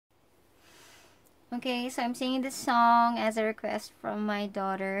Okay, so I'm singing this song as a request from my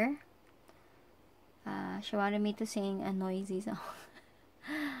daughter. She wanted me to sing a noisy song.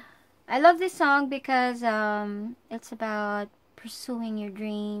 I love this song because it's about pursuing your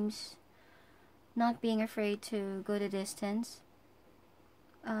dreams, not being afraid to go the distance.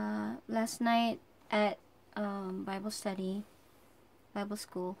 Last night at Bible study, Bible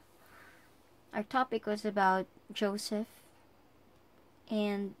school, our topic was about Joseph,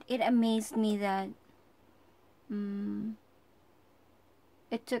 and it amazed me that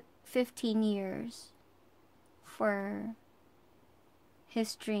it took 15 years for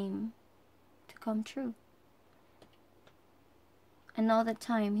his dream to come true. And all the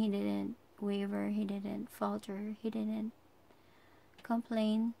time he didn't waver, he didn't falter, he didn't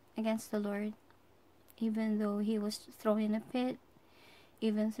complain against the Lord, even though he was thrown in a pit,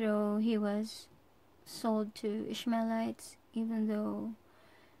 even though he was sold to Ishmaelites, even though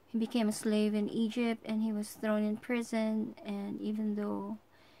he became a slave in Egypt and he was thrown in prison, and even though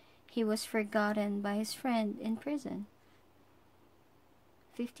he was forgotten by his friend in prison.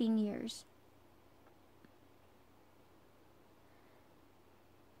 15 years.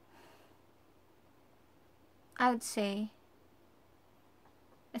 I would say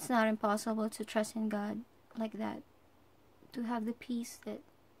it's not impossible to trust in God like that, to have the peace that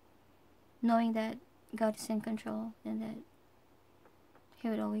knowing that God is in control and that He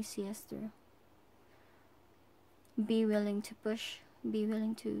would always see us through. Be willing to push, be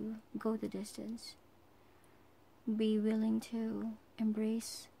willing to go the distance, be willing to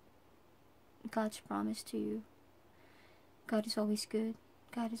embrace God's promise to you. God is always good,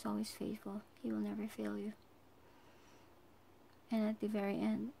 God is always faithful, He will never fail you. And at the very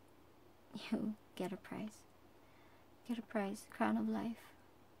end, you get a prize. Get a prize, crown of life,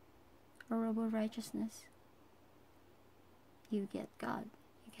 a robe of righteousness. You get God.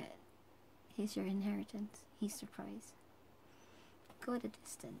 You get He's your inheritance. He's the prize. Go the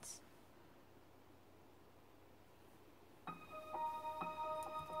distance.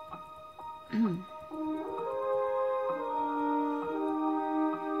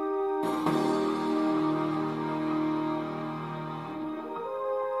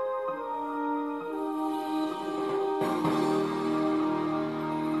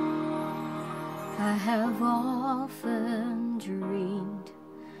 I have often dreamed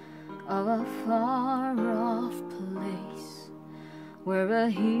of a far-off place where a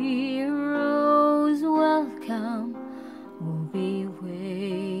hero's welcome will be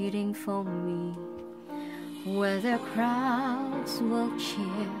waiting for me, where the crowds will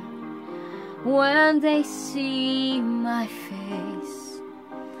cheer when they see my face,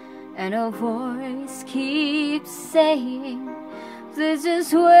 and a voice keeps saying, "This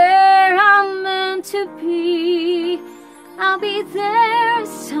is where I'm meant to be. I'll be there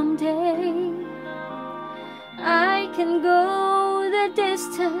someday. I can go the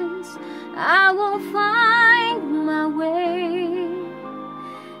distance. I will find my way.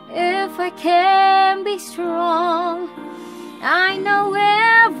 If I can be strong, I know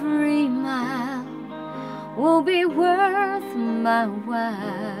every mile will be worth my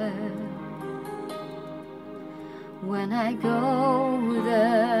while. When I go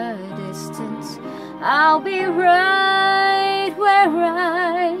the distance, I'll be right where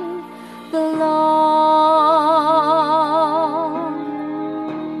I belong."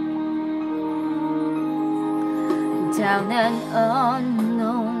 Down an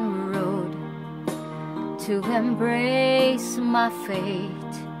unknown road to embrace my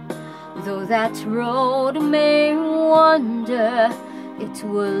fate, though that road may wander, it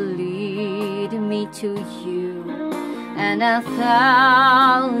will lead me to you, and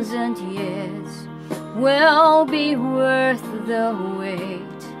 1,000 years will be worth the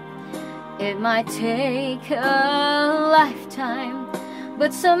wait. It might take a lifetime,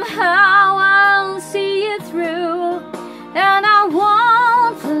 but somehow I'll see it through, and I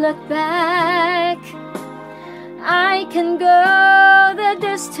won't look back. I can go the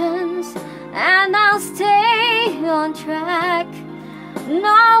distance, and I'll stay on track.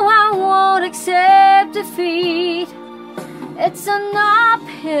 No, I won't accept defeat. It's an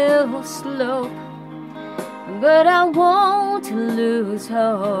uphill slope, but I won't lose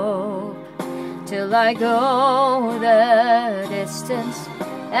hope till I go the distance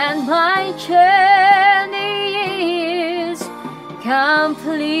and my journey is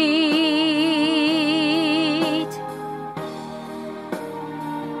complete.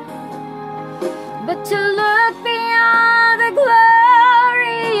 But to look beyond the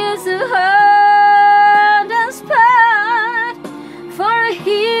glory is the hardest part, for a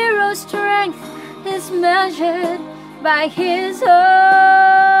hero's strength is measured by his heart.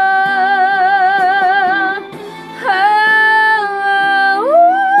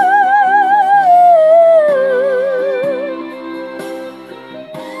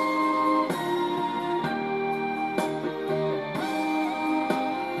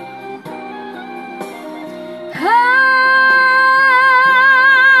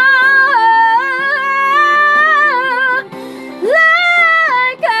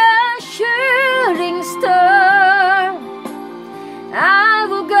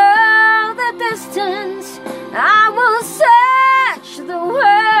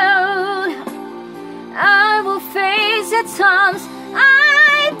 mountains,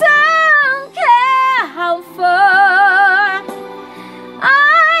 I don't care how far.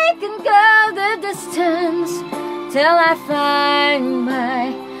 I can go the distance till I find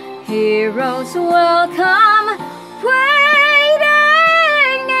my heroes will come waiting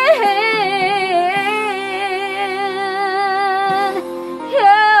in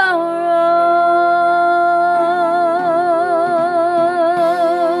your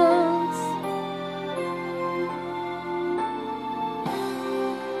arms.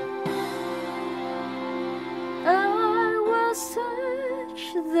 I will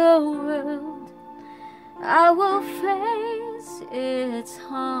search the world, I will face its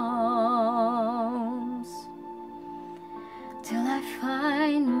harms, till I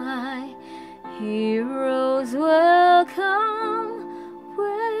find my heroes will come